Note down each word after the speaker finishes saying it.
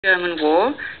German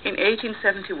War in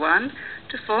 1871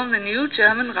 to form the new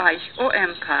German Reich or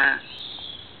Empire.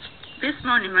 This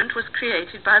monument was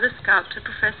created by the sculptor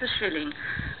Professor Schilling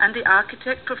and the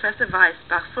architect Professor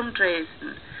Weisbach from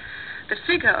Dresden. The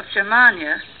figure of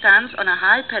Germania stands on a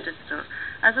high pedestal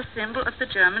as a symbol of the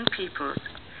German peoples.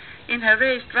 In her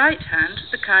raised right hand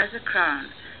the Kaiser crown,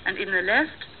 and in the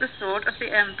left the sword of the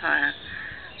Empire.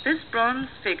 This bronze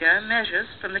figure measures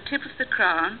from the tip of the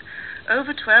crown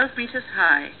over 12 meters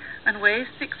high and weighs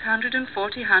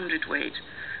 640 hundredweight.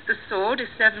 The sword is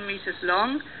 7 meters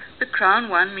long, the crown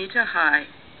 1 meter high.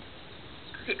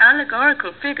 The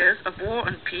allegorical figures of war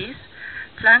and peace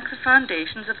flank the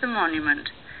foundations of the monument.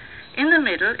 In the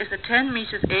middle is a 10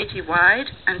 meters 80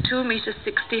 wide and 2 meters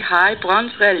 60 high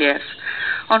bronze relief,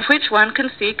 on which one can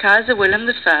see Kaiser Wilhelm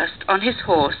I on his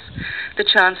horse, the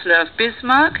Chancellor of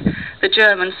Bismarck, the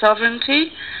German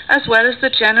sovereignty, as well as the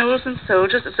generals and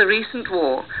soldiers of the recent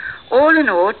war, all in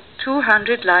all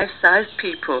 200 life-sized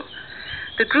people.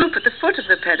 The group at the foot of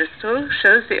the pedestal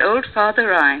shows the old father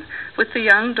Rhine with the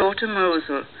young daughter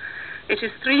Mosel. It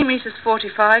is 3 meters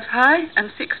 45 high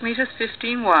and 6 meters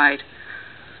 15 wide.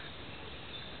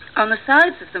 On the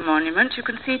sides of the monument you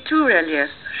can see two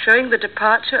reliefs showing the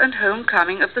departure and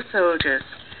homecoming of the soldiers.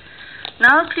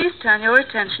 Now please turn your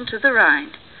attention to the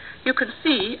Rhine. You can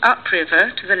see,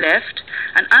 upriver to the left,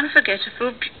 an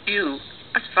unforgettable view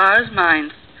as far as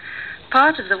Mainz.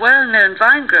 Part of the well-known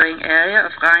vine-growing area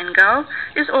of Rheingau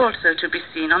is also to be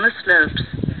seen on the slopes.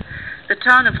 The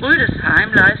town of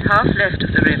Rüdesheim lies half left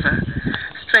of the river.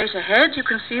 Straight ahead you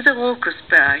can see the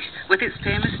Rokusberg with its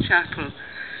famous chapel,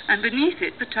 and beneath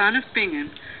it the town of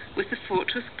Bingen with the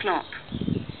fortress Klopp.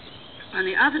 On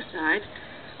the other side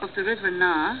of the river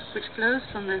Nahe, which flows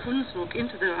from the Hunsrück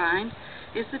into the Rhine,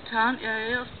 is the town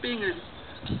area of Bingen.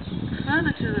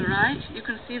 Further to the right you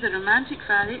can see the romantic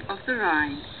valley of the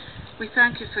Rhine. We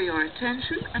thank you for your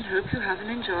attention and hope you have an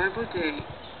enjoyable day.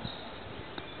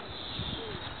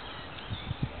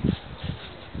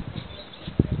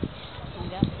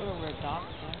 And that's where we're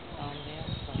docked down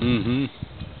there.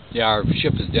 Yeah, our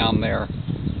ship is down there,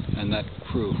 and that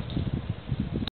crew.